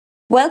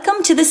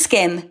Welcome to The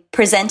Skim,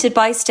 presented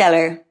by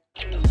Stellar.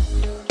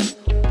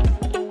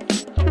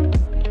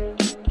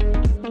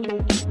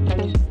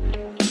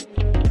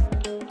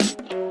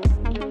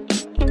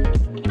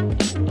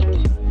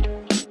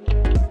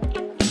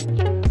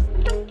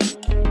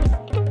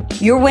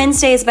 Your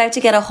Wednesday is about to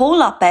get a whole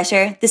lot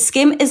better. The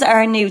Skim is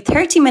our new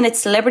 30-minute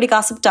celebrity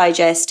gossip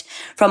digest.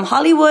 From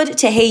Hollywood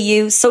to Hey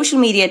You, social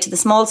media to the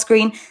small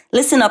screen,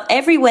 listen up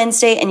every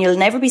Wednesday and you'll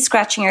never be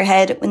scratching your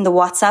head when the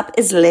WhatsApp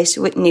is lit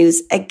with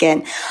news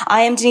again.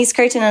 I am Denise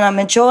Curtin and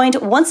I'm joined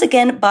once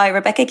again by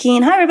Rebecca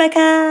Keane. Hi,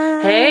 Rebecca.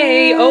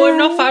 Hey. Oh, I'm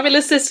not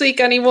fabulous this week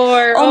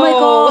anymore. Oh my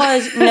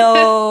God.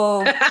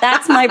 No,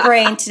 that's my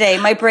brain today.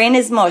 My brain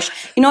is mush.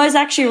 You know, I was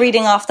actually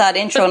reading off that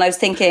intro and I was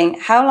thinking,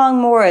 how long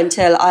more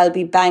until I'll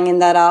be banging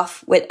that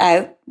off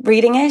without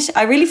reading it?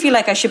 I really feel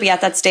like I should be at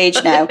that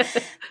stage now.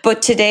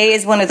 But today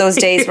is one of those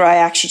days where I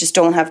actually just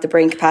don't have the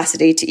brain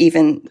capacity to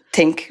even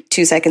think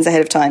 2 seconds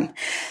ahead of time.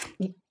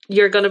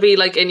 You're going to be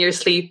like in your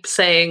sleep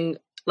saying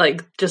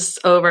like just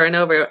over and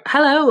over,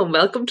 hello and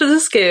welcome to The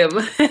Skim.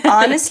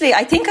 Honestly,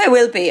 I think I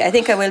will be.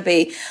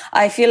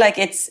 I feel like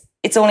it's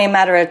only a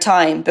matter of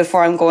time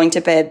before I'm going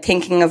to bed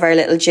thinking of our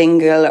little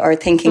jingle or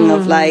thinking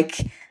of like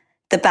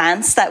the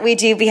bands that we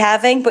do be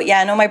having. But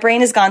yeah, no, my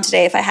brain is gone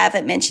today if I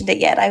haven't mentioned it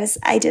yet.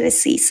 I did a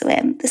sea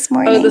swim this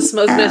morning. Oh, the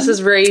smugness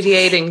is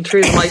radiating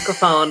through the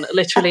microphone.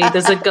 Literally,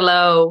 there's a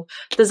glow.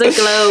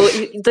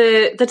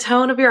 The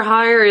tone of your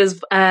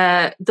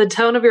the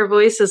tone of your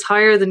voice is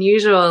higher than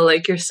usual.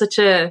 Like she's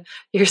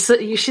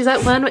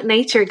at one with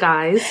nature,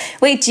 guys.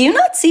 Wait, do you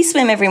not sea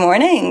swim every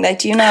morning? Like,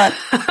 do you not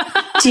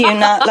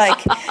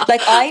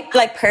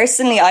like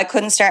personally, I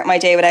couldn't start my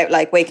day without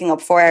like waking up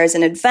 4 hours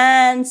in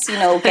advance, you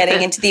know,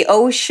 getting into the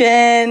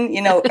ocean, you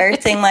know,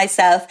 earthing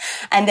myself,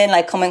 and then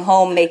like coming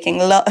home, making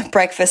lunch.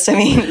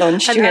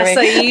 An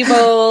acai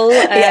bowl.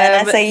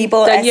 An acai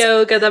bowl. Then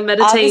yoga, then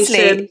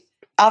meditation.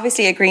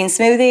 Obviously a green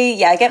smoothie.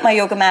 Yeah, I get my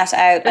yoga mat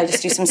out. I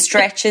just do some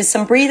stretches.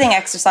 Some breathing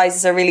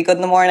exercises are really good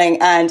in the morning.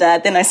 And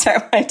then I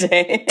start my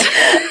day.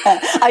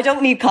 I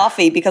don't need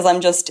coffee because I'm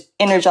just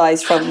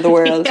energized from the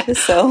world. Yeah.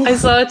 So I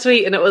saw a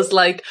tweet and it was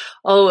like,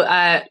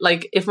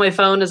 like if my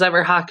phone is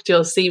ever hacked,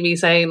 you'll see me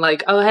saying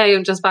like, oh, hey,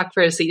 I'm just back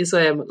for a sea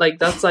swim. Like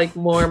that's like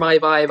more my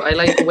vibe. I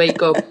like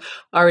wake up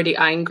already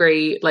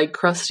angry, like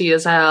crusty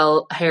as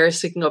hell, hair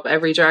sticking up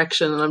every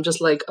direction. And I'm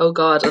just like, oh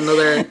God,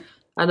 another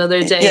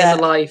day in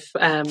the life.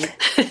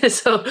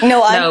 So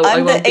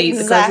I won't be.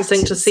 The closest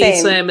thing to sea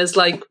swim is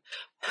like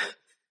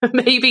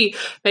maybe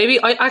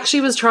I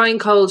actually was trying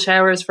cold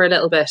showers for a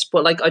little bit,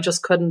 but like I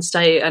just couldn't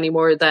stay any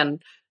more than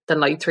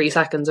like 3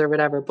 seconds or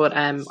whatever. But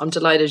I'm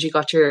delighted you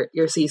got your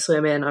sea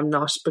swim in. I'm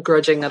not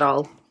begrudging at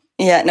all.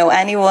 Yeah, no,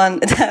 anyone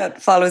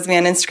that follows me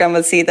on Instagram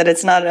will see that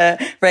it's not a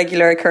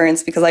regular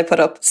occurrence because I put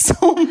up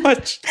so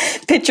much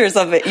pictures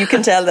of it. You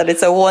can tell that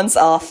it's a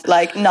once-off,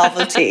 like,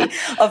 novelty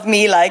of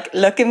me, like,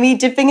 look at me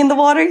dipping in the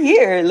water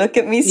here. Look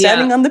at me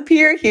standing on the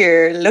pier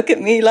here. Look at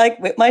me,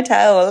 like, with my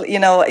towel, you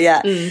know,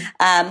 yeah.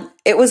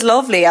 It was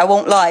lovely, I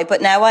won't lie.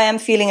 But now I am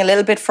feeling a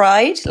little bit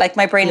fried. Like,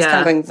 my brain is kind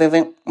of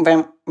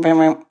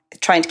going,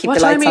 trying to keep the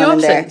lights on in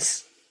there.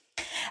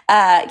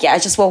 I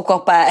just woke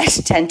up at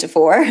 10 to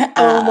 4.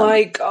 Oh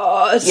my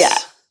God. Yeah.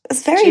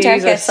 It's very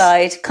dark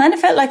outside. Kind of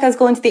felt like I was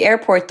going to the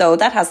airport though.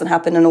 That hasn't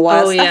happened in a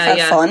while. So that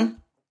felt fun.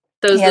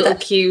 Those little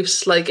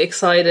cute, like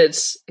excited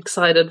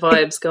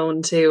vibes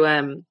going to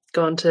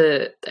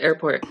the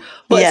airport.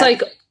 But it's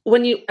like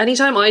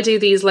anytime I do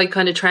these like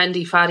kind of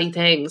trendy fatty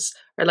things,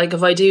 or like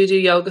if I do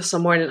yoga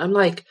some morning, I'm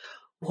like,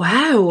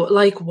 wow,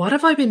 like what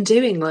have I been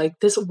doing like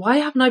this? Why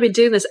haven't I been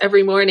doing this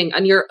every morning?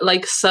 And you're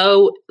like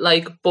so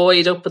like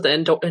buoyed up with the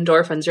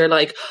endorphins. You're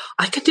like,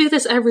 I could do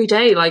this every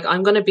day. Like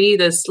I'm going to be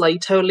this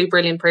like totally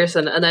brilliant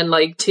person. And then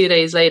like 2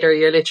 days later,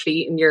 you're literally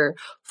eating your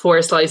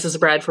 4 slices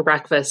of bread for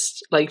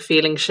breakfast, like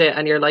feeling shit.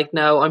 And you're like,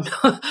 no, I'm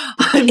not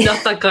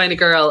that kind of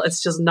girl.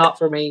 It's just not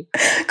for me.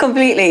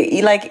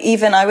 Completely. Like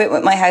even I went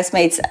with my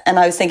housemates and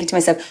I was thinking to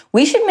myself,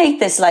 we should make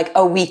this like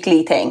a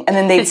weekly thing. And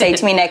then they'd say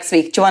to me next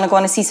week, do you want to go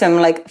on a sea swim?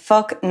 I'm like,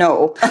 fuck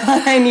no,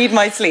 I need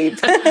my sleep.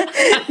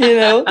 You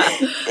know,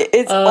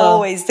 it's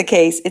always the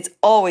case. It's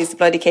always the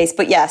bloody case.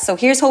 But yeah, so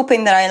here's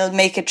hoping that I'll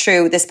make it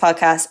through this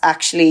podcast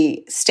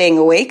actually staying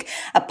awake.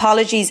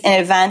 Apologies in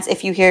advance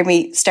if you hear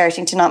me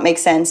starting to not make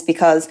sense,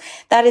 because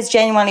that is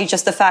genuinely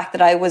just the fact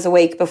that I was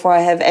awake before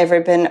I have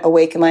ever been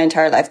awake in my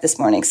entire life this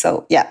morning.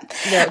 So yeah.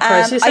 Yeah, of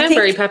course. You sound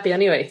very peppy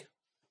anyway.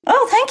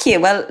 Oh, thank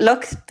you. Well,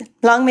 look,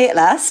 long may it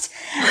last.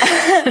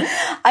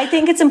 I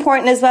think it's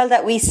important as well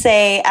that we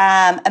say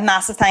a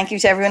massive thank you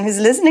to everyone who's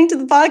listening to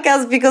the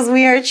podcast, because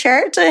we are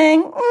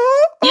charting.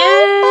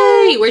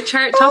 Yay! We're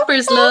chart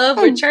toppers, love.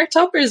 We're chart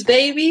toppers,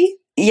 baby.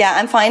 Yeah,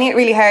 I'm finding it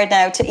really hard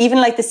now to even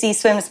like the sea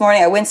swim this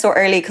morning. I went so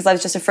early because I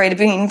was just afraid of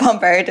being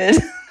bombarded.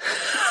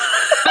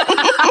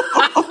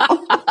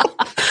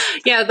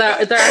 Yeah,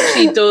 there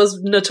actually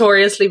does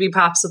notoriously be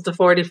paps at the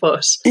 40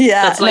 foot.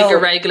 Yeah. That's like a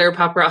regular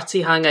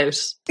paparazzi hangout.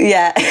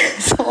 Yeah.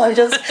 So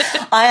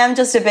I am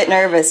just a bit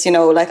nervous, you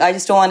know, like I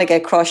just don't want to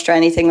get crushed or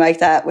anything like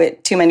that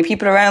with too many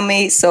people around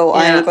me. So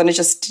I'm going to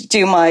just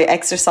do my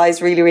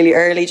exercise really, really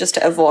early just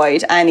to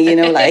avoid any, you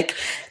know, like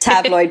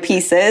tabloid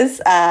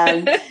pieces.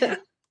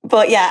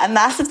 But yeah, a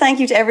massive thank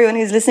you to everyone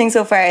who's listening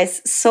so far.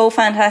 It's so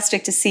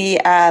fantastic to see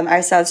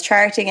ourselves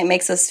charting. It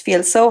makes us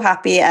feel so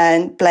happy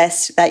and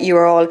blessed that you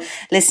are all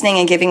listening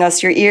and giving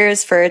us your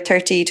ears for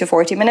 30 to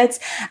 40 minutes.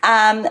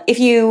 If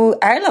you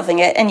are loving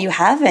it and you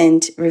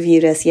haven't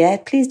reviewed us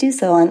yet, please do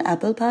so on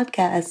Apple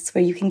Podcasts,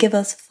 where you can give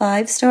us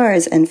 5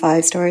 stars and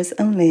 5 stars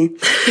only.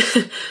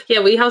 Yeah,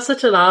 we have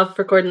such a laugh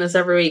recording this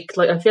every week.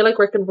 Like, I feel like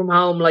working from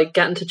home, like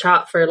getting to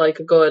chat for like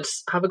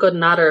have a good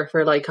natter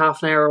for like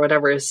half an hour or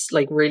whatever is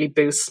like really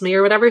boosts me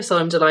or whatever. So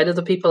I'm delighted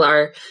that people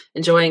are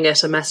enjoying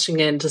it and messaging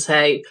in to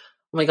say,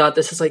 oh my god,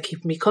 this is like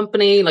keeping me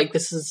company, like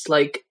this is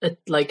like a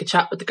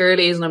chat with the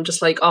girlies, and I'm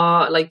just like,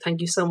 oh, like thank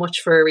you so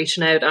much for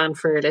reaching out and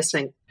for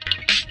listening.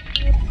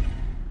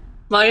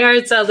 My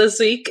hard sell this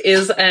week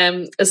is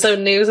so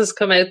news has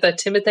come out that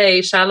Timothée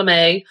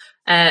Chalamet,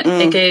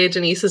 aka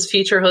Denise's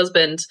future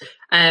husband,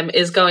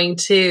 is going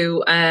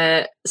to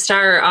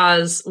star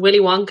as Willy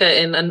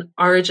Wonka in an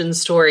origin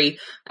story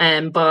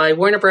by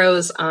Warner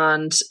Bros.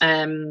 And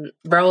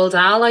Roald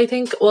Dahl, I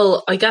think.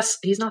 Well, I guess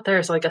he's not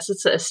there, so I guess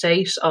it's the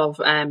estate of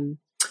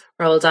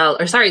Roald Dahl,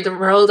 the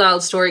Roald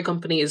Dahl story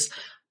company's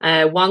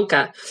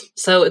Wonka.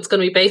 So it's going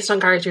to be based on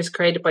characters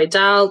created by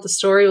Dahl. The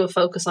story will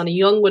focus on a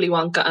young Willy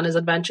Wonka and his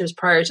adventures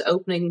prior to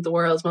opening the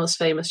world's most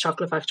famous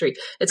chocolate factory.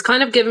 It's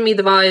kind of giving me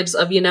the vibes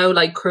of, you know,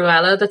 like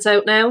Cruella that's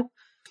out now.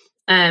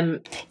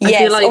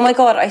 Yes, like, oh my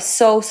god, I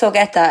so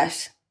get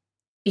that.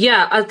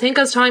 Yeah, I think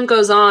as time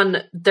goes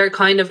on, they're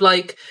kind of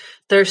like,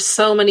 there's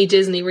so many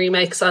Disney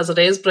remakes as it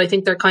is, but I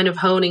think they're kind of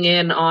honing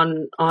in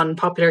on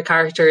popular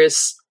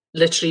characters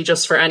literally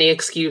just for any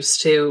excuse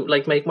to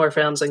like make more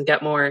films and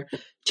get more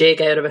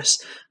jig out of it.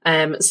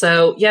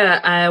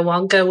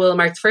 Wonka will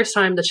mark the first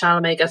time that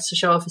Chalamet gets to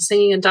show off his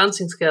singing and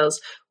dancing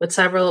skills, with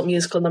several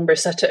musical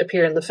numbers set to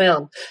appear in the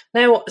film.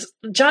 Now,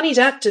 Johnny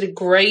Depp did a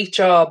great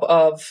job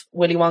of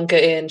Willy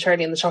Wonka in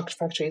Charlie and the Chocolate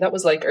Factory. That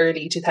was like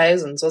early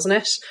 2000s, wasn't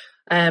it?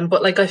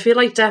 But like I feel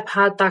like Depp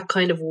had that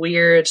kind of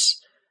weird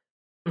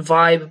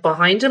vibe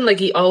behind him. Like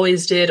he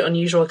always did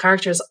unusual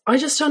characters. I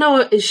just don't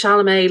know, is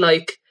Chalamet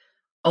like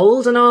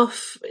old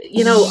enough,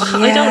 you know? Yeah.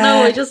 I don't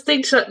know. I just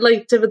think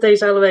like Timothée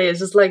Chalamet is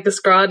just like a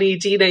scrawny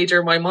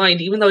teenager in my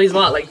mind, even though he's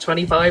not like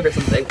 25 or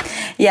something.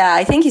 Yeah,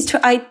 I think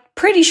I'm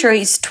pretty sure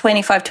he's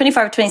 25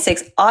 or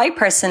 26. I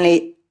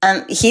personally,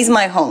 he's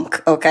my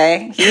hunk,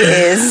 okay?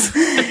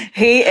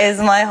 He is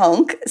my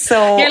hunk.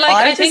 So you're like,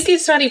 I think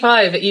he's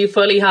 25. You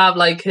fully have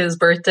like his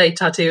birthday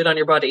tattooed on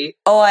your body.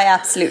 Oh, I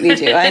absolutely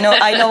do.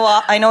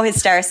 I know his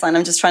star sign.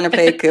 I'm just trying to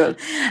play it cool.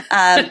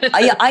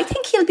 I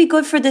think he'll be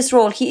good for this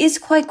role. He is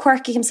quite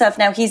quirky himself.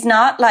 Now, he's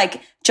not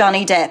like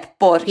Johnny Depp,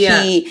 but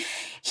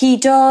he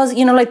does,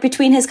 you know, like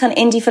between his kind of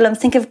indie films,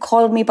 think of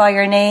Call Me By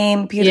Your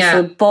Name,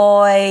 Beautiful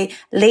Boy,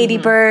 Lady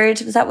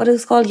Bird. Was that what it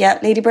was called? Yeah,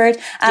 Lady Bird.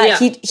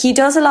 He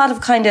does a lot of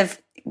kind of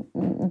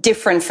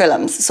different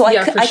films. So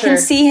I can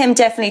see him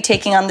definitely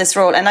taking on this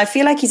role. And I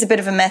feel like he's a bit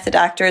of a method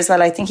actor as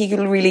well. I think he could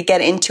really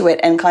get into it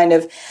and kind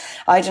of,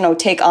 I don't know,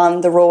 take on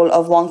the role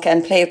of Wonka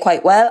and play it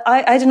quite well.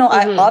 I don't know.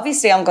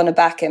 Obviously, I'm going to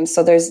back him.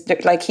 So there's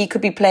like, he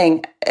could be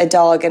playing a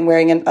dog and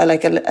wearing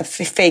a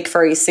fake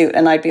furry suit,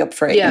 and I'd be up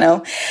for it, you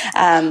know?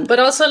 But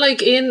also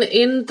like in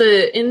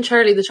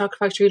Charlie the Chocolate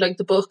Factory, like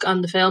the book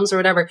and the films or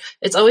whatever,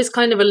 it's always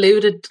kind of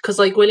alluded, because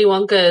like Willy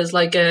Wonka is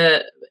like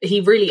he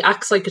really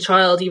acts like a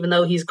child, even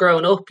though he's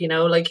grown up, you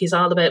know, like he's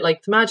all about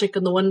like the magic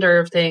and the wonder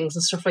of things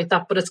and stuff like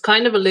that. But it's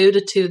kind of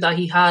alluded to that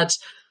he had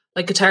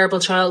like a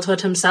terrible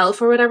childhood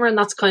himself or whatever. And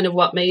that's kind of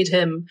what made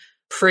him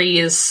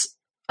freeze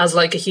as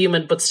like a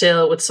human, but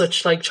still with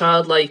such like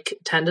childlike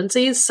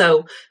tendencies.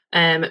 So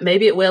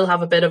maybe it will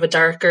have a bit of a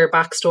darker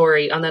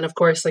backstory. And then of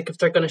course, like if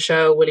they're going to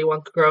show Willy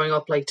Wonka growing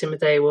up, like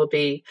Timothée will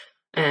be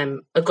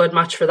a good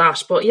match for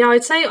that. But yeah,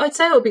 I'd say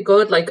it would be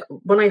good. Like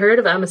when I heard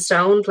of Emma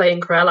Stone playing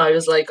Cruella, I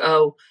was like,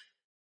 oh,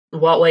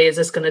 what way is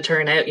this going to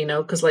turn out, you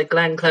know? Because like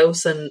Glenn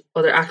Close and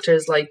other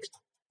actors like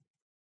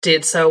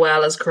did so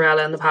well as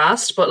Cruella in the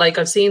past, but like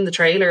I've seen the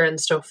trailer and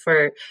stuff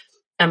for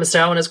Emma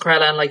Stone as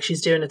Cruella, and like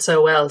she's doing it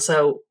so well.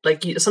 So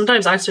like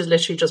sometimes actors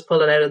literally just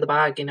pull it out of the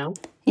bag, you know?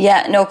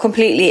 Yeah, no,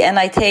 completely. And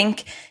I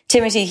think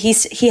Timothy,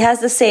 he has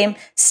the same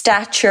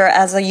stature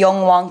as a young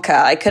Wonka.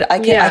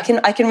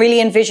 I can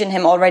really envision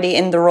him already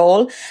in the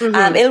role.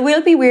 It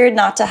will be weird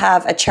not to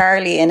have a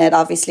Charlie in it,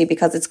 obviously,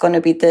 because it's going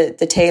to be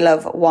the tale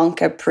of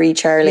Wonka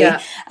pre-Charlie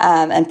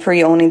and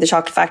pre-owning the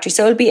chocolate factory.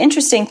 So it'll be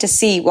interesting to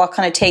see what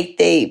kind of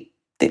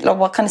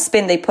what kind of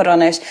spin they put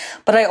on it.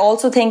 But I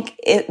also think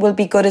it will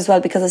be good as well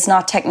because it's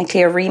not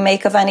technically a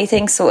remake of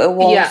anything, so it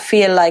won't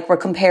feel like we're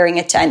comparing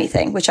it to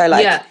anything, which I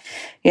like.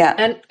 Yeah.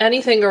 And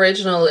anything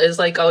original is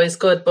like always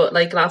good. But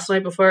like last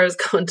night before I was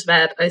going to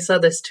bed, I saw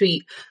this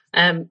tweet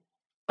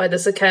by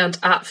this account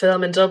at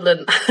Film in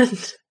Dublin,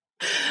 and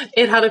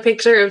It had a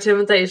picture of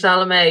Timothée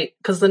Chalamet,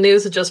 because the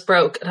news had just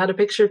broke. It had a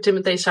picture of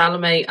Timothée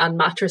Chalamet and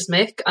Mattress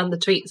Mick, and the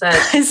tweet said,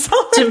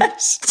 Timothée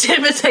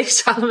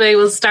Chalamet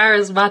will star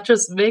as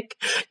Mattress Mick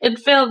in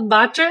film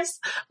Mattress.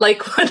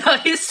 Like, when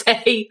I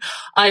say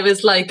I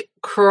was like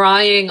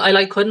crying, I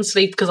like couldn't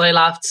sleep because I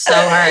laughed so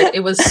hard.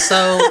 It was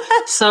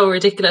so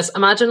ridiculous.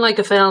 Imagine like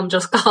a film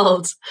just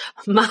called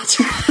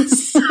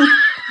Mattress.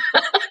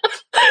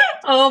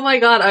 Oh my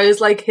God, I was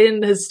like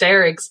in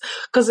hysterics.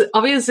 Because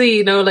obviously,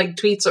 you know, like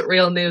tweets with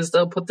real news,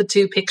 they'll put the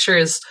two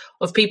pictures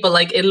of people,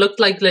 like it looked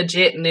like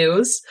legit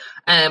news.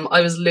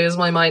 I was losing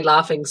my mind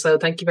laughing. So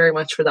thank you very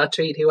much for that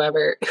tweet,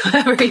 whoever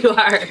you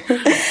are.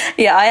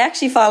 Yeah, I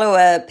actually follow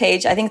a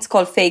page, I think it's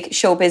called Fake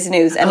Showbiz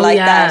News. And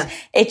that,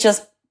 it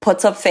just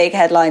puts up fake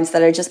headlines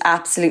that are just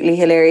absolutely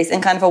hilarious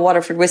in kind of a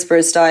Waterford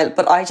Whisperers style.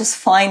 But I just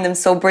find them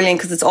so brilliant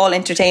because it's all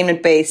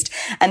entertainment based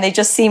and they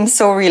just seem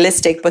so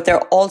realistic, but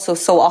they're also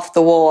so off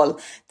the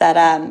wall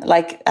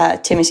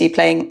that Timothy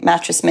playing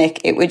Mattress Mick,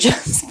 it would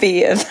just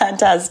be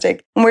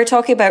fantastic. And we're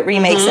talking about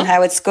remakes and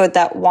how it's good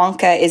that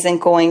Wonka isn't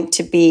going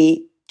to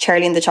be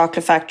Charlie and the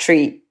Chocolate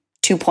Factory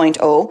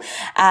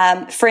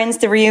 2.0. Friends,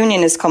 the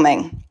reunion is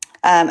coming.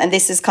 And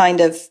this is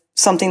kind of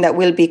something that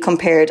will be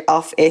compared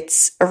off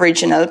its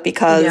original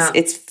because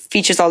it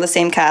features all the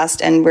same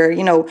cast, and we're,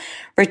 you know,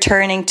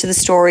 returning to the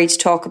story to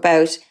talk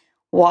about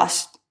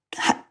what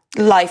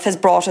life has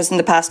brought us in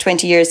the past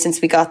 20 years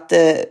since we got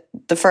the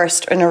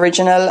first and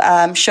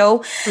original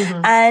show.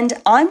 And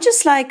I'm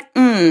just like,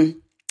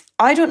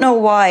 I don't know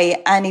why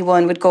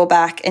anyone would go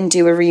back and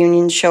do a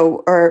reunion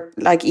show or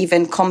like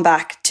even come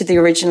back to the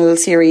original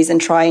series and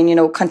try and, you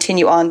know,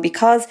 continue on,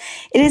 because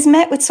it is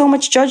met with so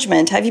much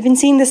judgment. Have you been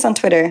seeing this on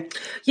Twitter?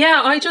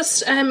 Yeah, I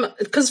just,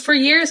 because for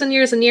years and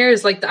years and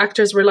years, like the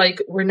actors were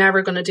like, we're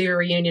never going to do a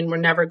reunion. We're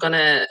never going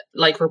to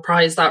like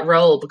reprise that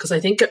role, because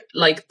I think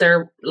like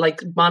they're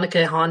like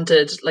Monica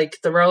haunted, like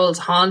the roles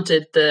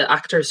haunted the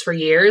actors for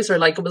years, or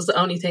like it was the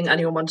only thing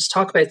anyone wanted to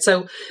talk about.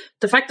 So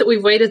the fact that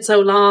we've waited so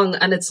long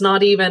and it's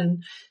not even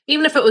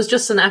if it was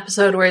just an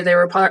episode where they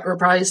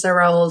reprised their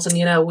roles and,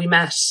 you know, we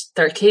met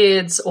their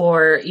kids,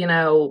 or, you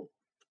know,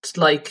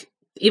 like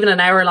even an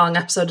hour-long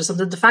episode or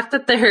something, the fact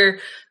that they're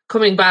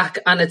coming back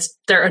and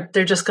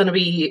they're just going to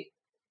be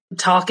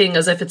talking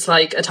as if it's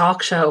like a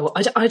talk show,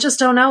 I just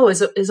don't know.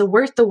 Is it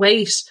worth the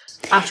wait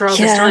after all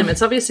this time?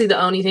 It's obviously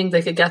the only thing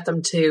they could get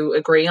them to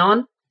agree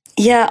on.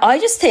 Yeah, I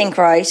just think,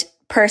 right,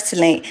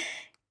 personally,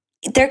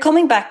 they're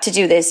coming back to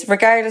do this,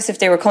 regardless if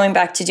they were coming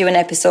back to do an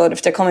episode,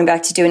 if they're coming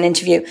back to do an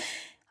interview.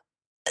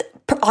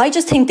 I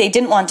just think they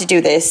didn't want to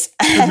do this,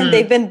 and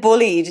they've been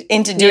bullied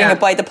into doing it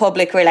by the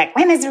public. We're like,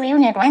 when is the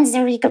reunion? When's the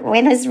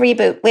when is the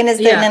reboot? When is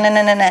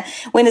the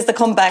when is the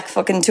comeback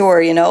fucking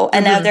tour? You know?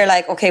 And now they're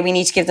like, okay, we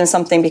need to give them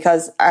something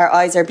because our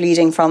eyes are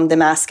bleeding from the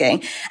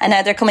masking. And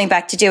now they're coming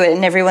back to do it,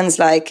 and everyone's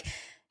like,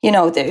 you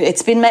know,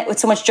 it's been met with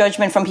so much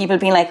judgment from people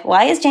being like,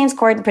 why is James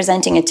Corden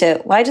presenting it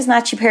to? Why does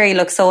Matthew Perry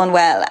look so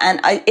unwell? And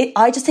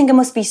I just think it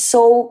must be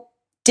so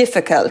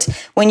difficult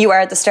when you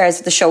are the stars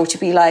of the show to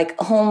be like,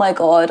 oh my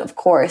God, of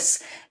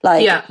course.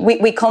 Like,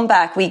 we come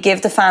back, we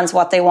give the fans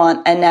what they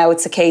want, and now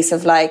it's a case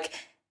of like,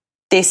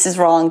 this is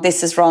wrong,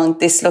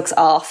 this looks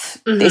off,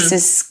 this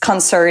is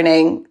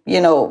concerning, you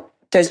know,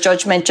 there's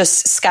judgment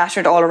just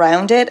scattered all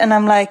around it. And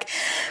I'm like,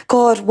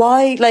 God,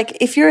 why? Like,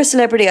 if you're a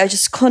celebrity, I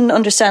just couldn't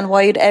understand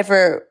why you'd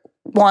ever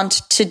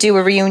want to do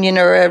a reunion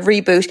or a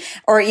reboot,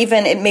 or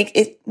even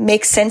it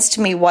makes sense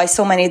to me why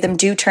so many of them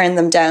do turn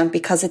them down,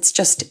 because it's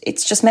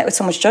just met with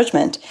so much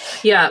judgment.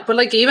 Yeah, but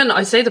like, even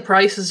I say the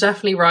price is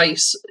definitely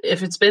right.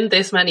 If it's been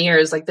this many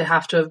years, like they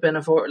have to have been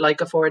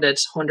afforded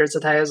hundreds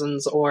of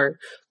thousands, or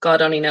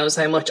God only knows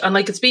how much. And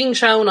like, it's being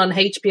shown on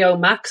HBO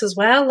Max as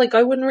well. Like,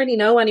 I wouldn't really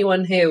know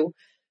anyone who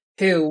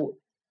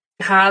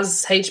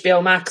has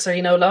HBO Max, or,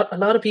 you know, a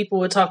lot of people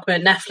would talk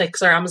about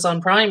Netflix or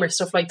Amazon Prime or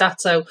stuff like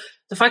that. So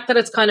the fact that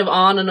it's kind of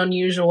on an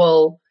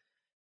unusual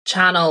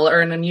channel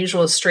or an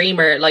unusual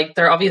streamer, like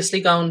they're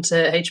obviously going to,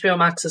 HBO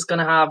Max is going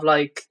to have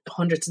like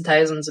hundreds and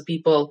thousands of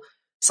people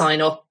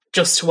sign up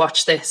just to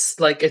watch this.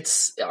 Like,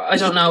 it's, I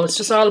don't know, it's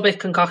just all a bit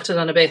concocted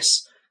and a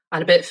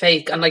bit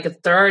fake. And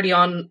like, they're already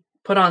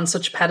put on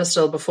such a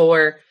pedestal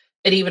before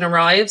it even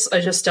arrives.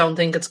 I just don't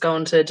think it's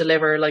going to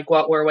deliver like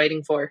what we're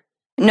waiting for.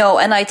 No,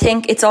 and I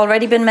think it's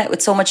already been met with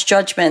so much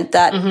judgment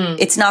that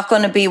it's not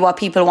going to be what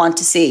people want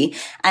to see.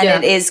 And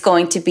it is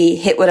going to be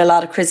hit with a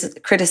lot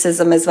of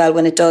criticism as well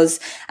when it does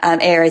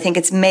air. I think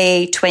it's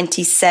May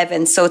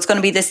 27th. So it's going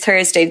to be this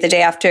Thursday, the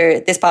day after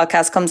this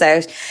podcast comes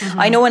out.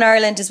 I know in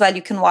Ireland as well,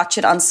 you can watch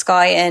it on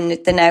Sky and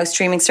the Now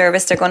streaming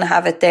service. They're going to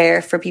have it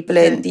there for people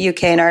in the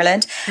UK and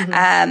Ireland.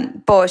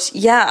 But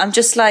yeah, I'm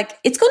just like,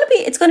 it's going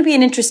to be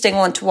an interesting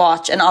one to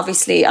watch. And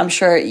obviously, I'm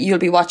sure you'll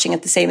be watching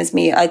it the same as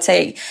me. I'd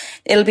say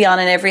it'll be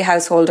on in every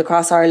household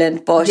across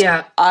Ireland, but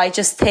I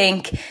just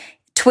think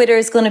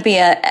Twitter's going to be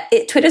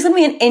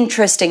an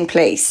interesting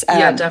place.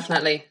 Yeah,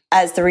 definitely.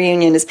 As the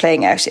reunion is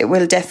playing out, it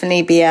will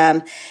definitely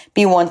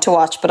be one to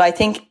watch. But I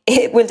think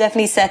it will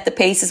definitely set the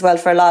pace as well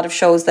for a lot of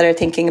shows that are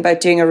thinking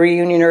about doing a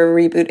reunion or a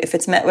reboot. If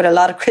it's met with a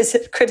lot of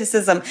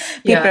criticism,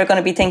 people are going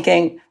to be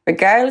thinking,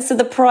 regardless of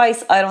the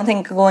price, I don't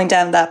think going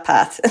down that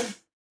path.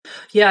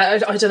 Yeah,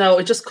 I don't know.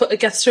 It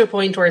gets to a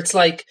point where it's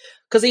like,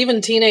 because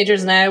even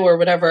teenagers now or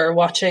whatever are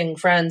watching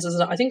Friends.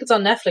 I think it's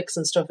on Netflix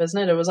and stuff,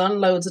 isn't it? It was on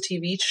loads of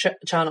TV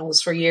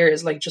channels for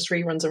years, like just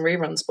reruns and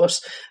reruns. But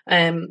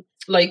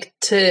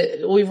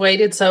we've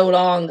waited so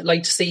long,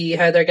 like, to see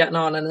how they're getting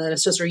on, and then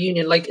it's just a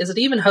reunion. Like, is it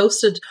even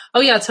hosted?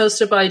 Oh yeah, it's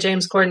hosted by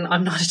James Corden.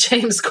 I'm not a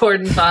James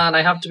Corden fan,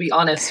 I have to be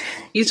honest.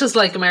 He's just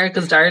like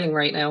America's darling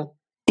right now.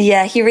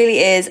 Yeah, he really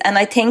is. And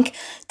I think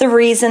the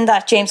reason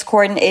that James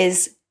Corden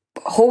is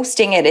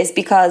hosting it is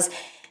because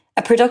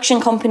a production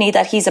company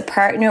that he's a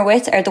partner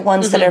with are the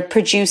ones that are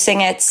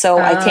producing it. So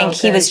I think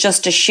he was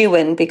just a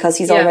shoo-in because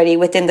he's already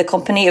within the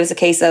company. It was a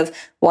case of,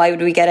 why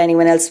would we get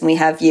anyone else when we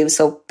have you?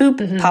 So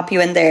boop, pop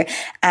you in there.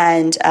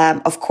 And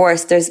of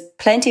course, there's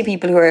plenty of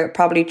people who are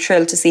probably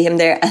thrilled to see him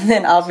there. And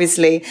then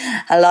obviously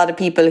a lot of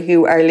people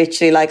who are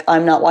literally like,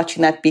 I'm not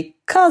watching that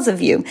because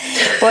of you.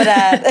 But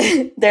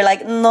they're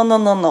like,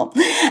 no.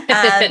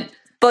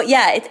 But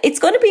yeah, it's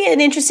going to be an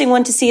interesting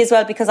one to see as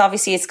well, because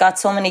obviously it's got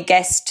so many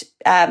guest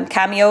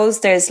cameos.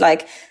 There's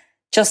like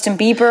Justin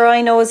Bieber, I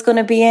know, is going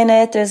to be in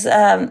it. There's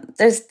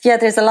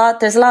a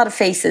lot of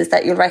faces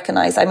that you'll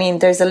recognize. I mean,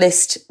 there's a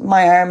list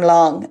my arm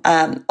long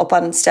up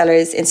on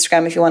Stellar's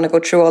Instagram if you want to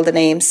go through all the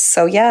names.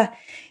 So yeah,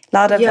 a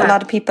lot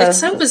of people. It's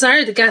so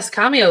bizarre, the guest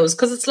cameos,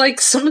 because it's like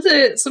some of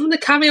the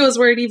cameos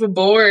weren't even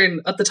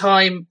born at the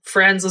time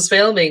Friends was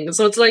filming.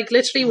 So it's like,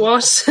 literally,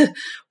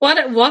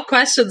 what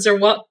questions or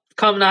what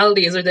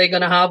commonalities are they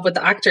going to have with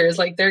the actors?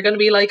 Like, they're going to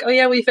be like, oh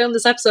yeah, we filmed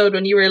this episode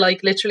when you were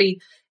like literally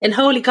in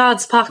Holy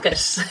God's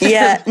pocket.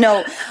 Yeah,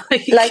 no,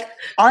 like,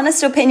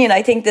 honest opinion,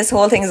 I think this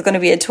whole thing is going to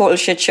be a total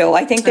shit show.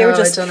 I think they were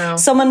just,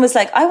 someone was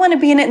like, I want to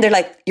be in it, and they're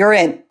like, you're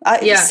in.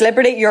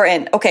 Celebrity, you're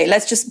in. Okay,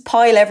 let's just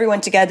pile everyone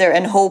together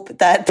and hope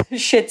that the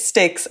shit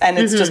sticks and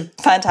it's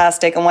just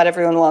fantastic and what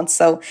everyone wants.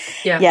 So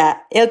yeah,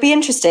 it'll be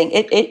interesting.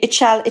 It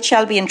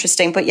shall be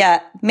interesting. But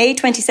yeah, May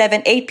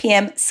 27, 8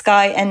 p.m,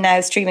 Sky and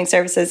Now streaming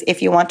services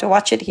if you want to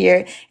watch it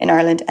here in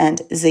Ireland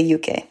and the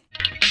UK.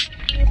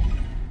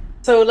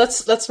 So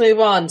let's move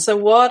on. So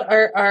what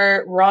are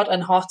our rot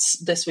and hots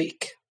this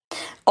week?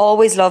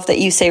 Always love that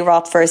you say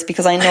rot first,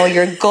 because I know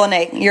you're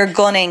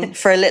gunning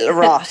for a little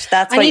rot.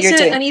 That's what you're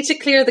doing. I need to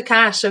clear the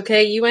cache,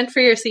 okay? You went for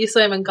your sea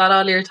swim and got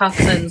all your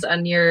toxins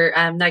and your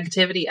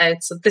negativity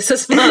out. So this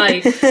is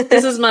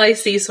my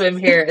sea swim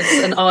here.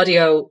 It's an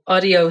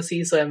audio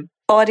sea swim.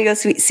 Audio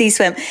sea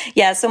swim.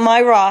 Yeah, so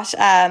my rot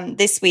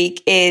this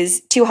week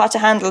is Too Hot to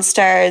Handle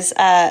stars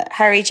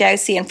Harry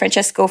Jowsey and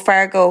Francesco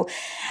Fargo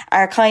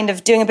are kind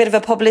of doing a bit of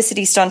a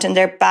publicity stunt, and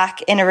they're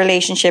back in a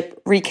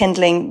relationship,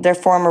 rekindling their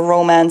former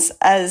romance.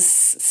 As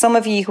some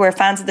of you who are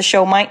fans of the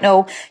show might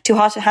know, Too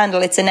Hot to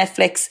Handle, it's a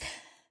Netflix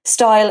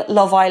style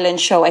Love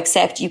Island show,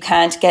 except you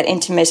can't get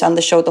intimate on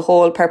the show. The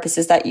whole purpose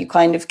is that you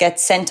kind of get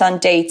sent on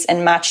dates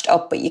and matched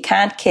up, but you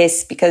can't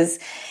kiss because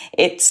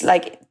it's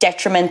like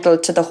detrimental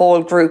to the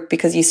whole group,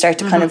 because you start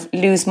to kind of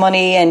lose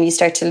money and you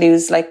start to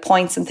lose like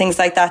points and things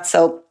like that.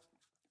 So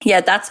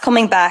yeah, that's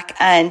coming back,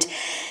 and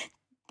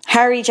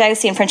Harry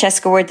Jowsey and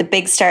Francesca were the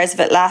big stars of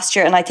it last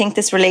year, and I think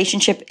this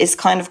relationship is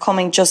kind of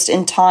coming just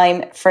in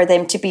time for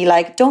them to be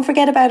like, don't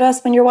forget about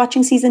us when you're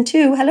watching season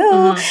 2.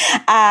 Hello.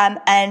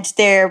 And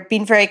they're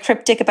being very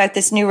cryptic about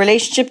this new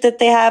relationship that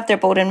they have. They're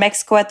both in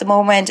Mexico at the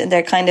moment, and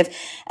they're kind of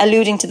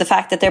alluding to the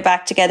fact that they're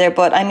back together.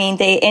 But I mean,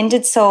 they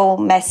ended so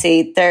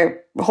messy.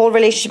 Their whole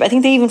relationship, I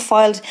think they even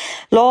filed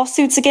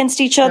lawsuits against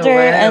each other. Oh,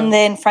 wow. And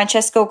then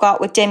Francesco got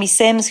with Demi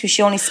Sims, who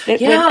she only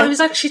split with. Yeah, I was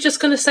actually just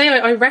going to say,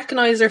 I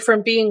recognise her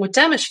from being with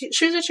Demi.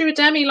 She was actually with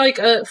Demi like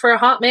for a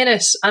hot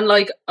minute, and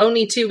like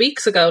only 2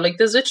 weeks ago. Like,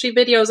 there's literally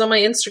videos on my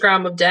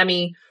Instagram of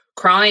Demi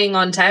crying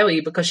on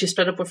Towie because she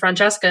split up with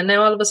Francesca, and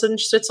now all of a sudden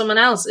she's with someone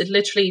else. It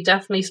literally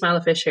definitely smell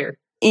a fish here.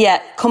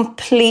 Yeah,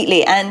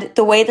 completely. And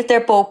the way that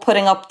they're both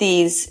putting up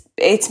these,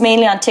 it's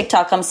mainly on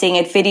TikTok, I'm seeing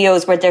it,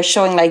 videos where they're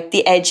showing like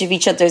the edge of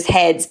each other's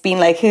heads, being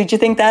like, who do you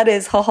think that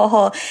is? Ha ha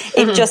ha.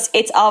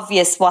 It's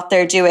obvious what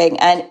they're doing.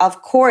 And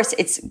of course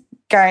it's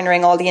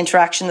garnering all the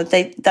interaction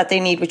that they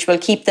need, which will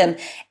keep them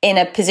in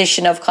a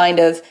position of kind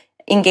of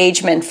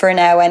engagement for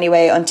now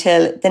anyway,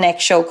 until the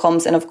next show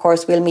comes. And of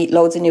course we'll meet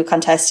loads of new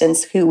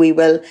contestants who we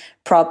will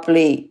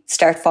probably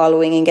start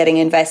following and getting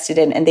invested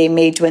in, and they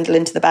may dwindle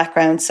into the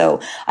background. So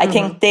I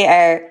think they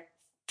are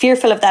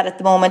fearful of that at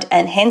the moment,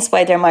 and hence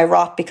why they're my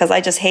rot, because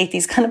I just hate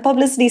these kind of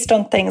publicity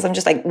stunt things. I'm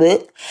just like,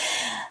 bleh.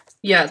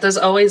 Yeah, there's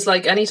always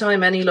like,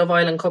 anytime any Love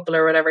Island couple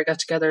or whatever get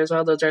together as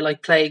well, they're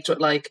like plagued with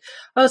like,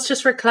 oh, it's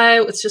just for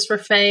clout, it's just for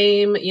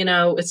fame, you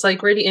know. It's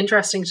like really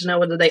interesting to know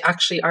whether they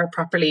actually are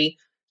properly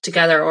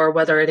together or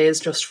whether it is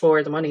just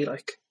for the money,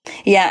 like.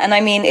 Yeah, and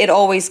I mean, it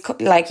always,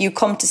 like, you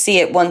come to see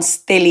it once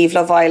they leave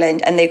Love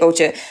Island and they go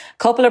to a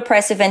couple of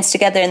press events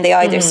together and they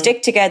either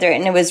stick together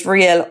and it was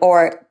real,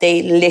 or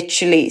they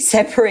literally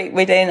separate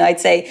within, I'd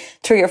say,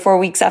 3 or 4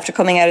 weeks after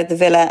coming out of the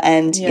villa.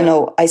 And, you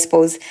know, I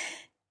suppose,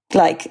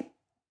 like,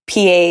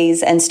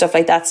 PAs and stuff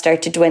like that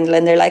start to dwindle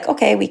and they're like,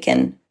 okay, we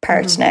can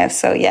part now.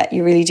 So yeah,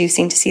 you really do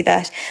seem to see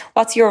that.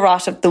 What's your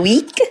rot of the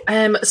week?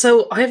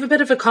 So I have a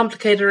bit of a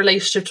complicated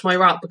relationship to my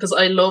rot, because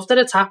I love that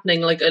it's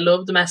happening. Like, I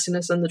love the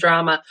messiness and the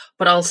drama,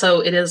 but also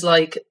it is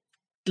like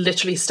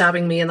literally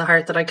stabbing me in the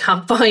heart that I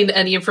can't find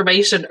any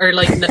information, or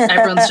like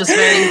everyone's just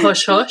very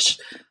hush hush.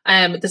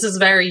 This is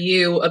very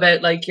you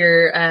about like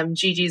your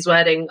Gigi's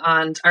wedding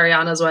and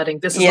Ariana's wedding.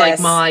 This is like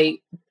my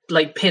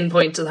like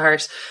pinpoint to the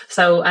heart.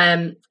 So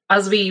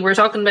as we were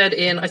talking about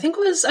in, I think it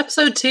was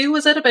episode 2,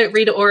 was it, about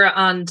Rita Ora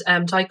and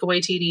Taika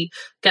Waititi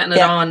getting it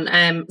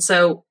on.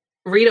 So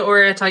Rita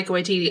Ora, Taika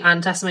Waititi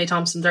and Tessa May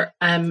Thompson, they're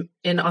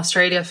in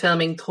Australia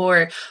filming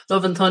Thor,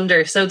 Love and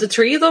Thunder. So the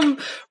three of them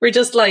were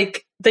just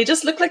like, they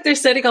just look like they're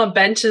sitting on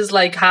benches,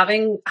 like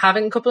having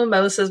a couple of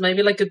mimosas,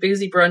 maybe like a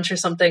boozy brunch or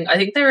something. I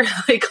think they were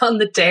like on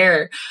the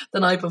Dare the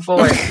night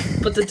before.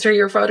 But the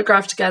three were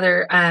photographed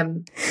together.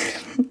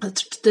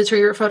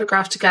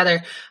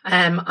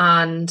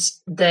 And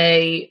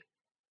they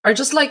are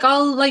just like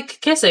all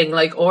like kissing,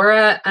 like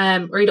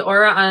Rita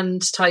Ora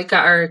and Taika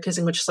are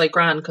kissing, which is like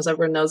grand because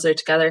everyone knows they're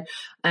together.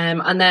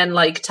 And then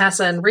like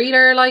Tessa and Rita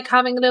are like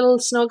having a little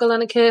snuggle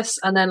and a kiss,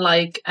 and then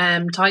like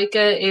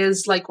Taika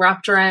is like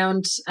wrapped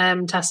around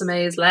Tessa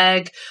May's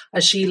leg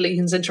as she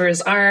leans into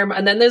his arm,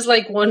 and then there's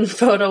like one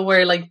photo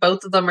where like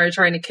both of them are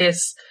trying to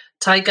kiss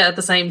Taika at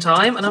the same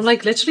time, and I'm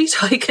like, literally,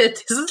 Taika,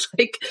 this is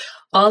like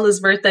all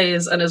his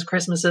birthdays and his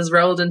Christmases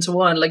rolled into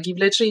one. Like, you've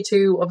literally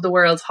two of the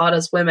world's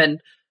hottest women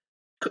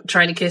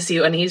trying to kiss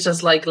you, and he's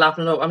just like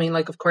lapping it up. I mean,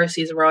 like, of course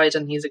he's a ride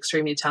and he's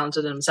extremely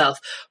talented in himself,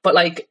 but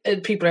like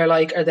people are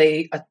like, are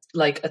they a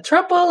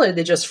throuple? Are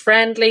they just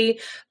friendly?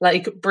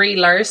 Like, Brie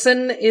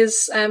Larson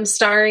is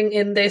starring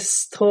in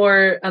this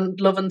Thor and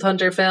Love and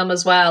Thunder film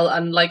as well,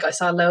 and like I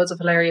saw loads of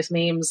hilarious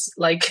memes,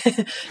 like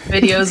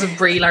videos of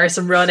Brie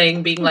Larson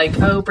running, being like,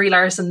 oh, Brie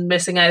Larson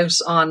missing out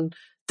on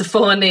the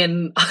fun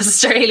in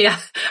Australia,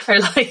 or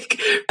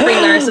like Brie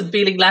Larson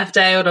feeling left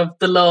out of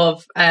the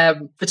love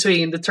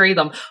between the three of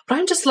them. But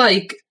I'm just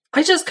like,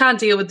 I just can't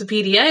deal with the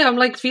PDA. I'm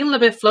like feeling a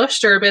bit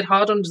flushed or a bit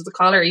hot under the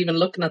collar, even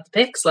looking at the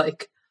pics.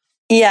 Like,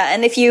 yeah,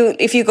 and if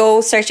you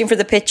go searching for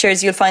the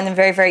pictures, you'll find them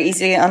very, very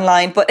easily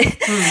online. But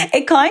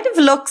it kind of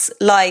looks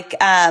like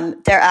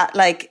they're at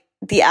like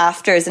the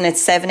afters and it's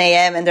 7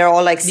 a.m. and they're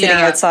all like sitting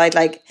outside,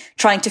 like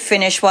trying to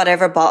finish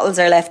whatever bottles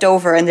are left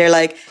over, and they're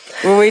like,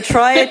 will we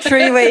try a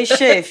 3-way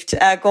shift?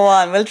 Go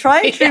on, we'll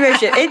try a 3-way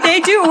shift.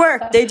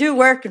 They do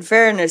work, in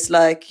fairness,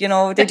 like, you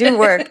know, they do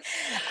work.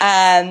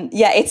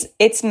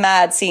 It's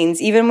mad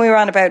scenes. Even we were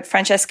on about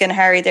Francesca and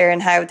Harry there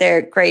and how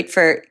they're great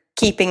for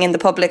keeping in the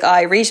public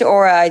eye. Rita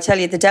Ora, I tell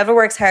you, the devil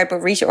works hard,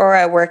 but Rita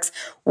Ora works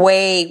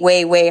way,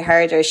 way, way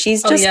harder.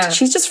 She's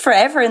just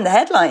forever in the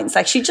headlines.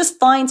 Like, she just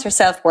finds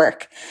herself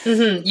work.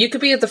 Mm-hmm. You could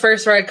be at the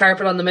first red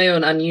carpet on the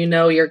moon and you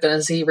know you're going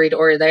to see Rita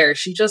Ora there.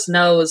 She just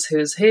knows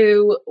who's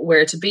who,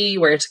 where to be,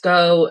 where to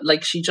go.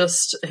 Like, she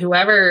just,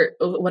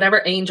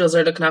 whatever angels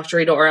are looking after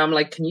Rita Ora, I'm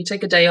like, can you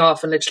take a day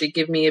off and literally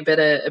give me a bit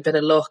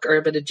of luck or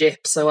a bit of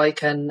jip so I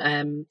can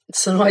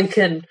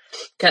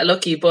get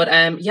lucky. But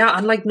and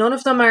like none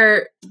of them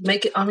are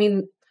I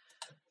mean,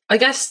 I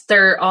guess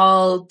they're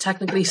all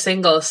technically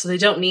single, so they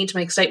don't need to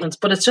make statements,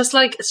 but it's just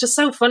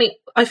so funny.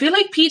 I feel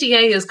like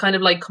PDA is kind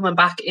of like coming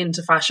back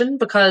into fashion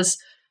because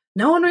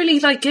no one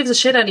really like gives a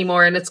shit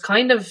anymore, and it's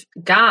kind of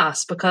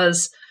gas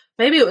because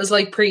maybe it was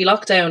like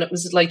pre-lockdown. It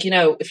was like, you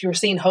know, if you were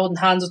seen holding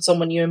hands with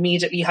someone, you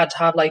immediately had to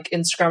have like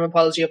Instagram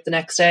apology up the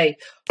next day.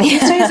 But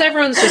these days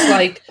everyone's just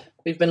like,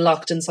 we've been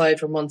locked inside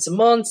for months and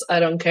months.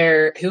 I don't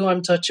care who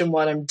I'm touching,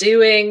 what I'm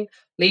doing.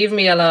 Leave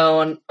me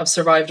alone. I've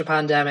survived a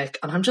pandemic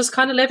and I'm just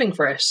kind of living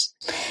for it.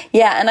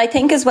 Yeah, and I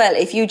think as well,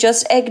 if you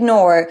just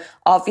ignore,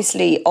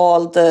 obviously,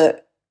 all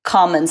the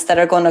comments that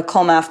are going to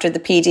come after the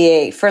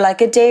PDA for like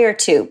a day or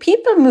two,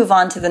 people move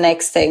on to the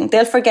next thing.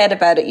 They'll forget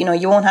about it. You know,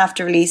 you won't have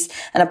to release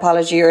an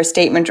apology or a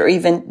statement or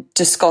even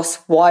discuss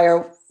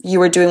why you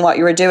were doing what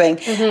you were doing.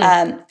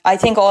 Mm-hmm. I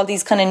think all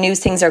these kind of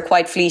news things are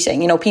quite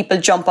fleeting. You know, people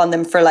jump on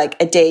them for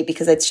like a day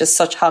because it's just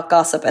such hot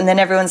gossip. And then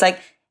everyone's like,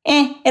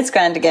 it's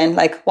grand again.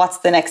 Like, what's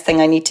the next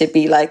thing I need to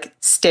be like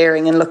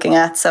staring and looking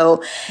at?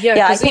 So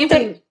I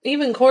think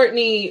even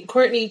Kourtney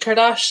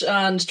Kardashian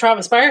and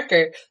Travis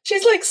Barker,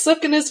 she's like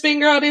sucking his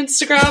finger on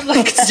Instagram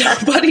like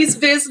it's nobody's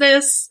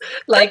business.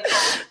 Like,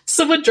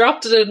 someone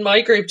dropped it in my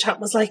group chat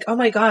and was like, oh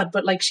my god,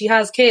 but like she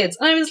has kids.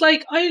 And I was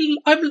like,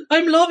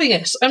 I'm loving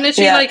it. I'm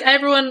literally like,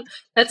 everyone,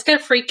 let's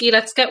get freaky,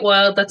 let's get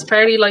wild, let's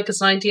party like it's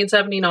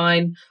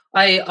 1979.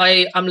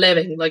 I'm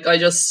living. Like, I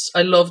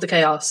love the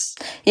chaos.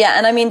 Yeah,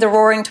 and I mean the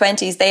Roaring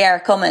Twenties, they are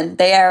coming.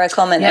 They are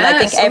coming. Yes. And I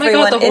think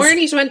everyone the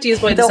horny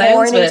 20s by the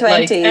sounds of it.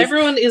 Like,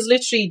 everyone is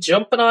literally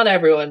jumping on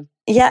everyone.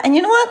 Yeah, and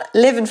you know what?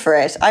 Living for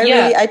it.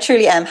 I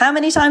truly am. How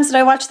many times did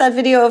I watch that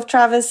video of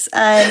Travis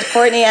and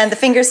Courtney and the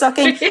finger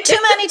sucking? Too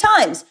many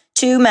times.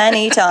 Too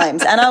many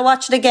times, and I'll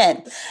watch it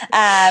again.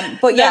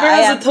 But yeah, never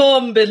has a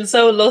thumb been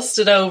so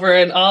lusted over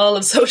in all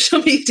of social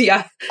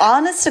media.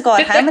 Honest to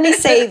God, how many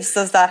saves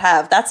does that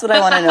have? That's what I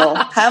want to know.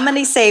 How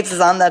many saves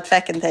is on that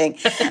feckin' thing?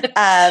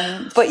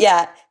 But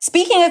yeah,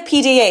 speaking of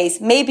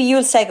PDAs, maybe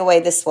you'll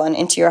segue this one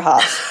into your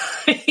hot.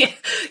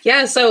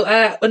 Yeah. So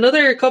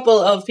another couple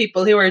of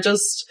people who are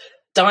just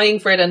dying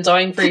for it and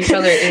dying for each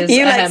other is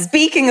you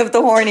speaking of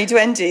the horny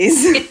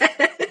 20s.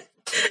 Yeah.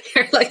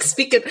 You're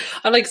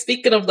I'm like,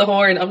 speaking of the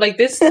horn, I'm like,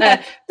 this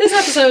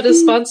episode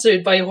is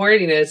sponsored by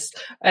horniness.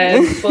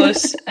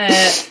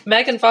 But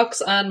Megan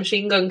Fox and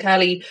Machine Gun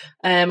Kelly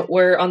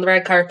were on the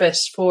red carpet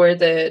for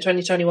the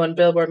 2021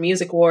 Billboard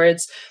Music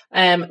Awards.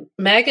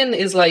 Megan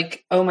is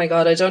like, oh my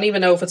God, I don't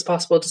even know if it's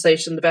possible to say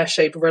she's in the best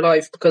shape of her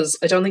life, because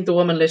I don't think the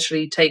woman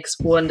literally takes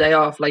one day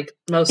off. Like,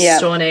 most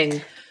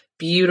stunning,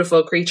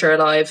 beautiful creature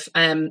alive.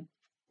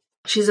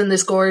 She's in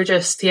this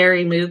gorgeous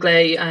Thierry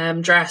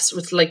Mugler dress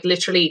with like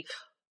literally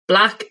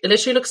black. It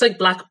literally looks like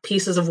black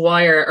pieces of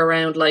wire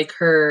around like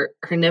her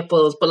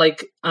nipples, but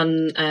like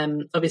on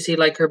obviously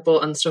like her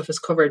butt and stuff is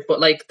covered, but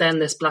like then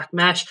this black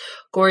mesh,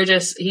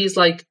 gorgeous. He's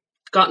like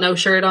got no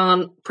shirt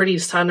on, pretty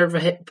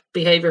standard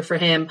behavior for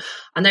him,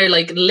 and they're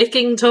like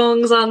licking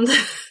tongues on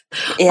the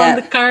on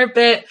the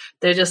carpet.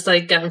 They're just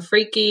like getting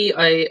freaky.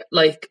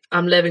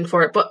 I'm living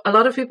for it. But a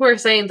lot of people are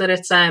saying that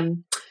it's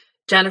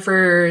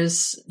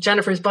Jennifer's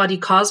body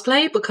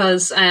cosplay,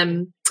 because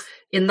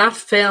in that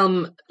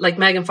film, like,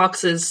 Megan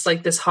Fox is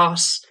like this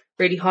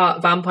really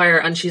hot vampire,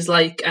 and she's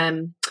like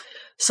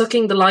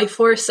sucking the life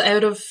force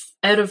out of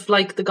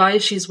like the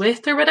guys she's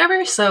with or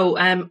whatever. So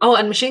and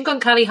Machine Gun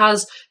Kelly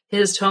has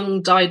his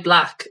tongue dyed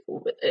black.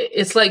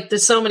 It's like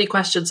there's so many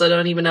questions, I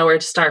don't even know where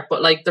to start,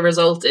 but like the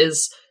result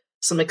is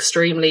some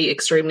extremely,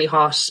 extremely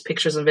hot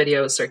pictures and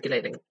videos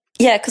circulating.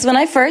 Yeah, because when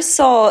I first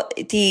saw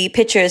the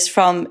pictures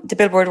from the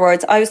Billboard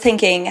Awards, I was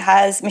thinking,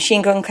 has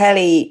Machine Gun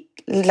Kelly,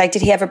 like,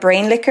 did he have a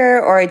brain liquor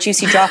or a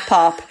juicy drop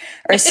pop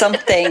or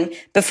something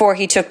before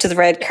he took to the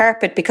red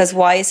carpet? Because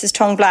why is his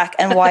tongue black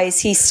and why is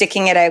he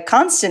sticking it out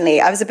constantly?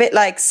 I was a bit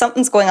like,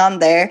 something's going on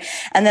there.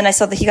 And then I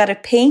saw that he got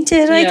it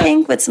painted, I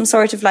think, with some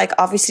sort of like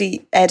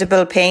obviously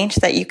edible paint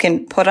that you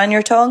can put on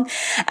your tongue.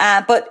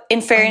 But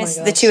in fairness,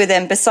 the two of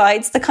them,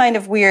 besides the kind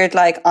of weird,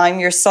 like, I'm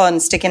your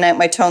son sticking out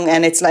my tongue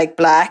and it's like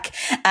black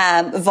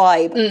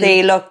vibe,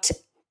 they looked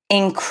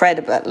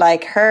incredible.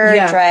 Like, her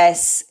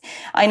dress,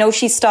 I know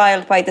she's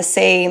styled by the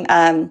same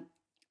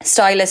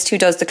stylist who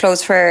does the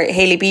clothes for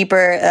Hailey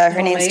Bieber.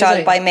 Her name's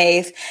styled by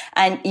Maeve,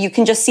 and you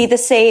can just see the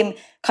same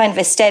kind of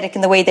aesthetic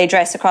in the way they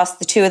dress across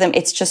the two of them.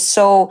 It's just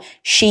so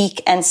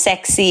chic and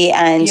sexy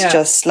and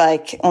just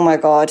like, oh my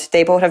God,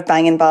 they both have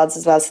banging bods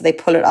as well, so they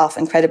pull it off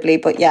incredibly.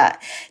 But yeah,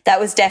 that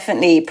was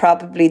definitely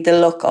probably the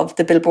look of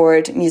the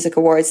Billboard Music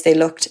Awards. They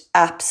looked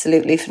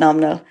absolutely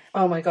phenomenal.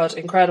 Oh my God,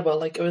 incredible.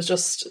 Like, it was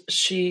just,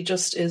 she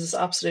just is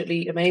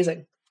absolutely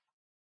amazing.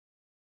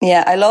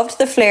 Yeah, I loved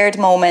the flared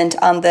moment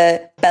on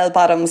the bell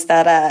bottoms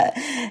that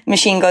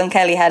Machine Gun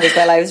Kelly had as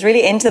well. I was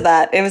really into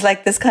that. It was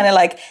like this kind of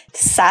like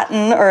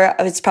satin, or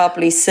it's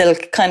probably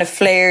silk, kind of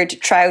flared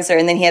trouser,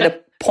 and then he had a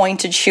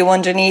pointed shoe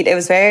underneath. It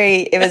was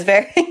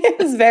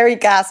very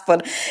gas,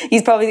 but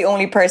he's probably the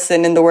only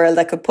person in the world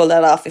that could pull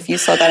that off. If you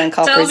saw that in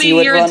Coppers, tell me you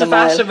would you're run into a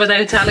mile. fashion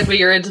without telling me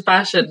you're into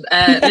fashion.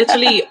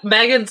 Literally,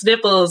 Megan's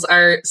nipples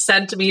are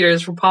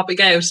centimeters from popping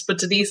out, but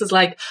Denise is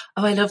like,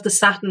 oh, I love the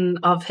satin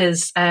of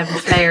his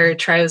flare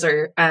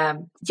trouser.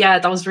 Yeah,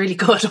 that was really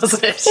good,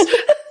 wasn't it?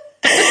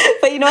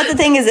 But you know what the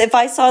thing is, if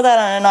I saw that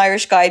on an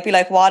Irish guy, I'd be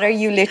like, what are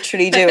you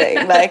literally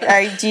doing? Like,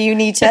 do you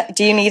need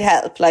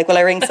help? Like, will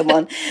I ring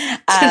someone?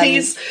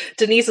 Denise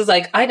is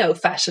like, I know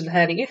fashion,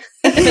 honey.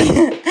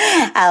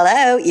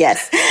 Hello,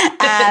 yes.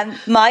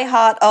 My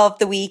hot of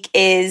the week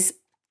is,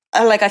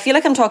 like, I feel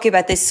like I'm talking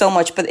about this so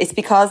much, but it's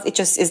because it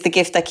just is the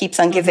gift that keeps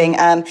on giving.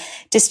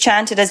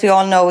 Disenchanted, as we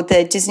all know,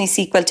 the Disney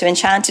sequel to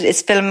Enchanted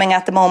is filming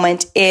at the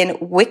moment in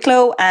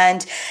Wicklow,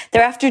 and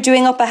they're after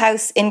doing up a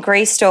house in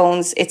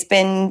Greystones. It's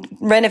been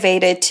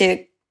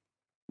renovated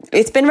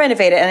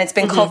and it's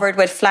been covered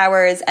with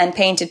flowers and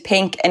painted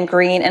pink and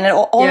green, and it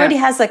already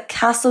has a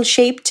castle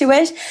shape to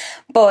it,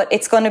 but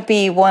it's going to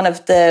be one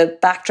of the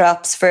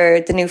backdrops for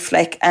the new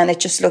flick, and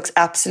it just looks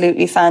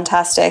absolutely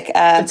fantastic.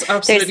 It's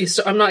absolutely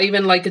I'm not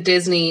even like a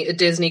Disney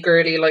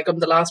girly, like I'm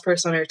the last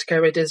person on earth to care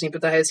about Disney, but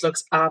the house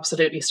looks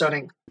absolutely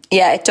stunning.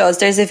 Yeah, it does.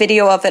 There's a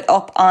video of it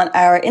up on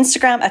our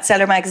Instagram at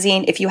Seller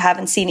Magazine. If you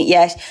haven't seen it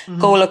yet,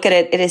 go look at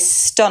it. It is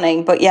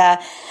stunning. But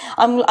yeah,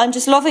 I'm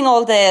just loving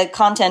all the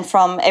content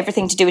from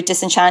everything to do with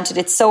Disenchanted.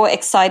 It's so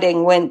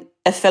exciting when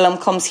a film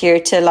comes here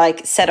to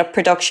like set up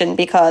production,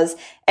 because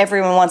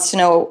everyone wants to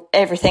know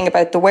everything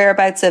about the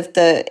whereabouts of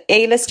the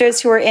A-listers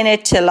who are in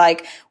it, to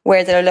like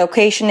where their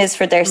location is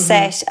for their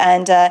set.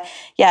 And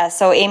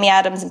so Amy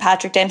Adams and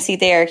Patrick Dempsey,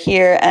 they are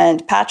here,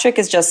 and Patrick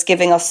is just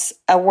giving us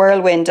a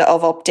whirlwind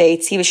of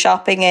updates. He was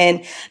shopping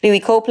in Louis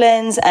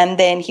Copeland's, and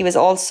then he was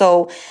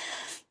also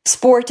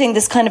sporting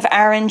this kind of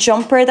Aran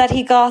jumper that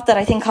he got that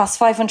I think cost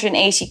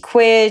 580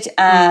 quid,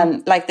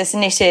 like this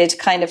knitted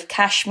kind of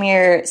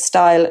cashmere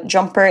style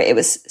jumper. It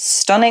was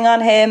stunning on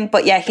him.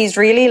 But yeah, he's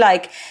really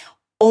like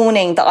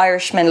owning the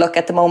Irishman look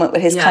at the moment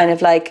with his kind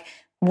of like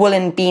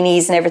woolen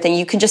beanies and everything.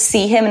 You can just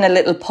see him in a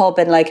little pub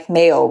in like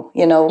Mayo,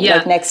 you know,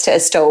 like next to a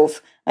stove.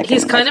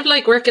 He's kind of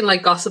like working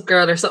like Gossip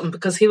Girl or something,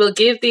 because he will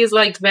give these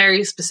like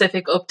very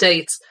specific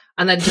updates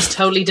and then just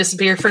totally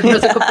disappear for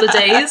another couple of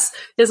days.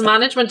 His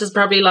management is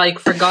probably like,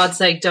 for God's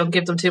sake, don't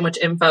give them too much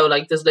info.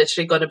 Like, there's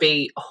literally going to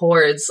be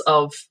hordes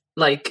of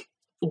like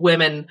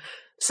women,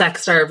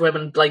 sex-starved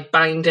women, like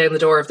banging down the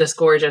door of this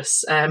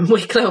gorgeous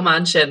Wicklow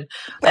mansion.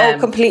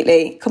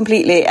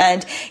 Completely.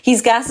 And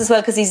he's gassed as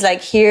well, because he's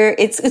like, here,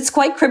 it's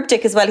quite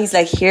cryptic as well. He's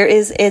like, here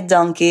is a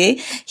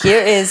donkey,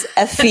 here is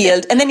a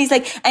field. And then he's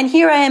like, and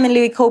here I am in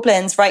Louis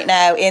Copeland's right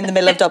now in the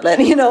middle of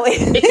Dublin, you know.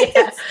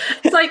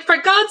 It's like, for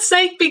God's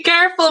sake, be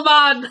careful,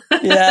 man.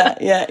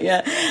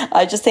 Yeah.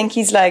 I just think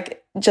he's like,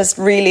 just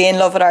really in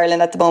love with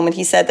Ireland at the moment.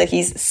 He said that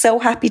he's so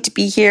happy to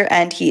be here,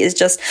 and he is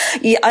just,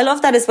 I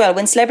love that as well.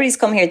 When celebrities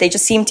come here, they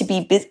just seem to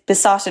be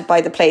besotted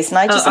by the place. And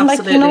I'm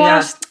like, you know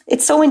what?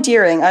 It's so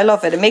endearing. I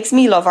love it. It makes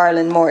me love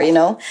Ireland more, you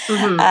know?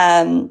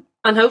 And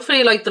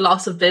hopefully like the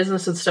loss of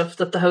business and stuff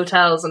that the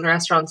hotels and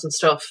restaurants and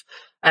stuff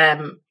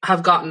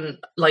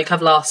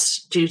have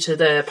lost due to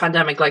the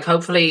pandemic. Like,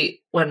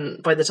 hopefully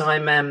by the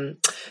time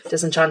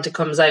Disenchanted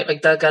comes out,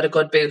 like they'll get a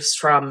good boost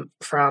from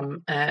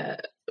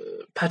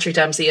Patrick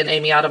Dempsey and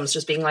Amy Adams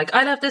just being like,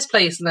 I love this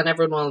place, and then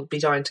everyone will be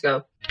dying to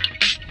go.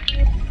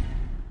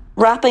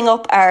 Wrapping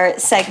up our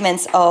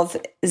segments of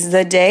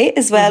the day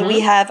as well, we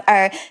have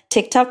our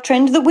TikTok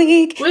trend of the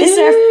week.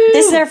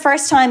 This is our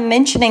first time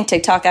mentioning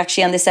TikTok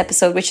actually on this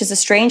episode, which is a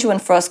strange one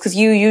for us, because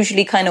you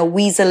usually kind of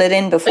weasel it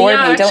in before me,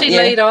 don't you? I actually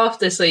laid off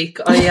this week.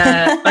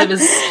 I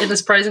was in a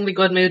surprisingly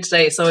good mood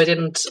today, so I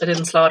didn't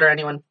slaughter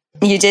anyone.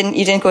 You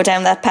didn't go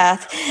down that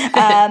path.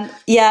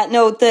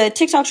 The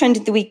TikTok trend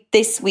of the week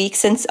this week,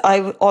 since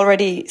I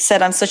already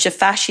said I'm such a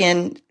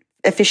fashion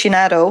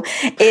aficionado,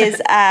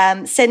 is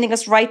sending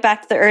us right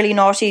back to the early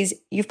noughties.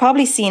 You've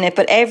probably seen it,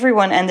 but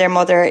everyone and their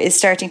mother is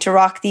starting to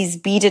rock these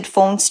beaded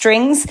phone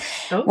strings,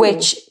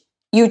 which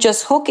you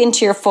just hook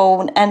into your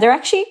phone, and they're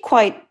actually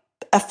quite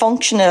a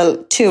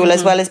functional tool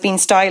as well as being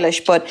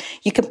stylish, but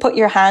you can put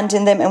your hand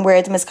in them and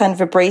wear them as kind of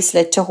a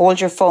bracelet to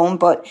hold your phone.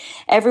 But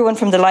everyone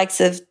from the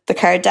likes of the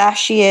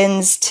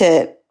Kardashians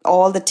to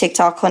all the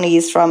TikTok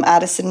honeys, from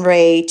Addison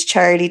Rae to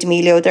Charli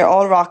D'Amelio, they're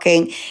all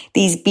rocking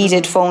these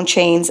beaded phone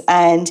chains.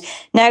 And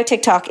now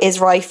TikTok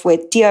is rife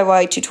with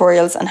DIY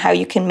tutorials on how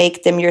you can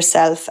make them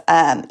yourself.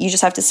 You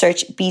just have to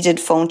search beaded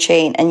phone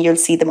chain and you'll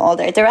see them all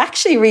there. They're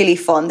actually really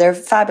fun. They're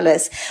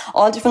fabulous.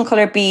 All different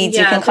color beads.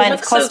 You can kind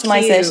of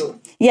customize it.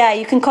 Yeah,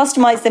 you can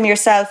customize them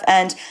yourself.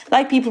 And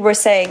like people were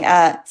saying,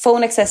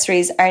 phone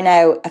accessories are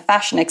now a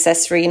fashion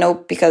accessory, you know,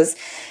 because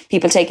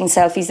people taking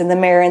selfies in the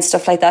mirror and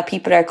stuff like that,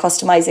 people are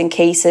customizing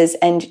cases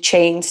and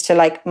chains to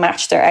like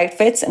match their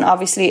outfits. And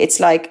obviously it's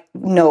like,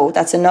 no,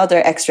 that's another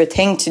extra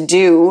thing to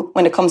do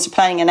when it comes to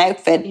planning an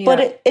outfit. Yeah.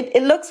 But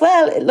it looks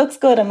well, it looks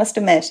good, I must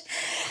admit.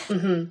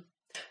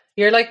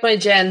 You're like my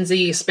Gen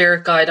Z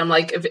spirit guide. I'm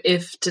like,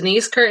 if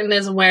Denise Curtin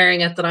isn't wearing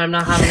it, then I'm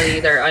not having it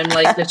either. I'm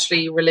like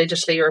literally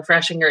religiously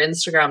refreshing her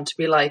Instagram to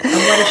be like, oh,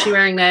 what is she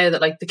wearing now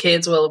that like the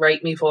kids will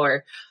write me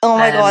for? Oh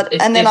my God. If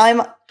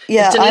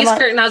Denise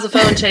Curtin has a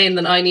phone chain,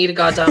 then I need a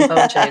goddamn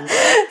phone chain.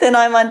 Then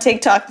I'm on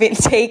TikTok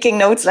taking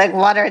notes like,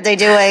 what are they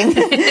doing?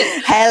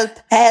 Help.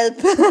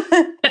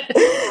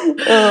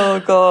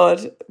 Oh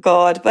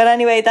God. But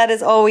anyway, that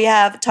is all we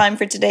have time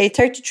for today.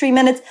 33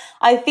 minutes.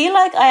 I feel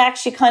like I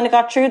actually kind of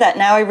got through that.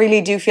 Now I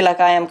really do feel like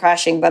I am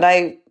crashing, but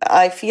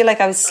I feel like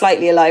I was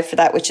slightly alive for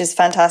that, which is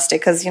fantastic,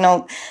 because, you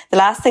know, the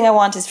last thing I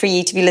want is for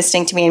you to be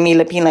listening to me and me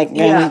being like,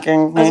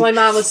 as my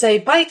mom would say,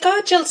 by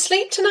God, you'll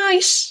sleep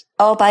tonight.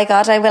 Oh, by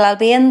God, I will. I'll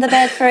be in the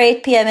bed for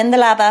 8 p.m. in the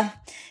lava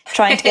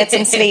trying to get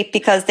some sleep,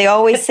 because they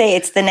always say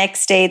it's the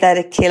next day that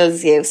it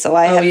kills you. So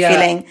I have a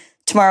feeling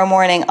tomorrow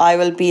morning I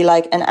will be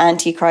like an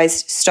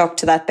antichrist stuck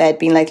to that bed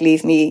being like,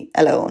 leave me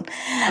alone.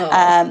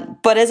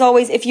 But as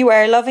always, if you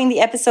are loving the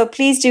episode,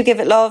 please do give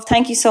it love.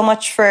 Thank you so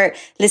much for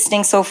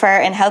listening so far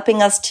and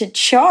helping us to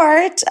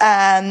chart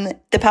the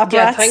paparazzi.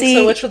 Yeah, thanks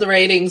so much for the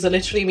ratings. It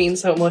literally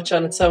means so much,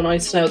 and it's so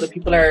nice to know that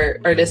people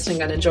are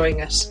listening and enjoying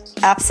it.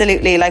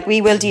 Absolutely. Like,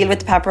 we will deal with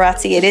the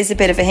paparazzi. It is a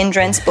bit of a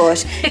hindrance,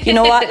 but you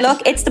know what?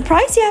 Look, it's the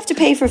price you have to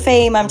pay for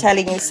fame, I'm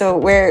telling you. So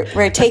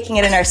we're taking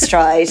it in our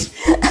stride.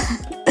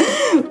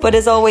 But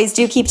as always,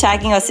 do keep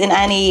tagging us in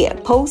any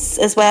posts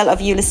as well of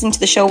you listening to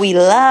the show. We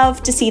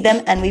love to see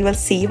them, and we will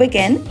see you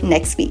again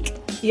next week.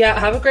 Yeah,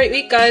 have a great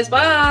week, guys.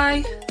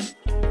 Bye.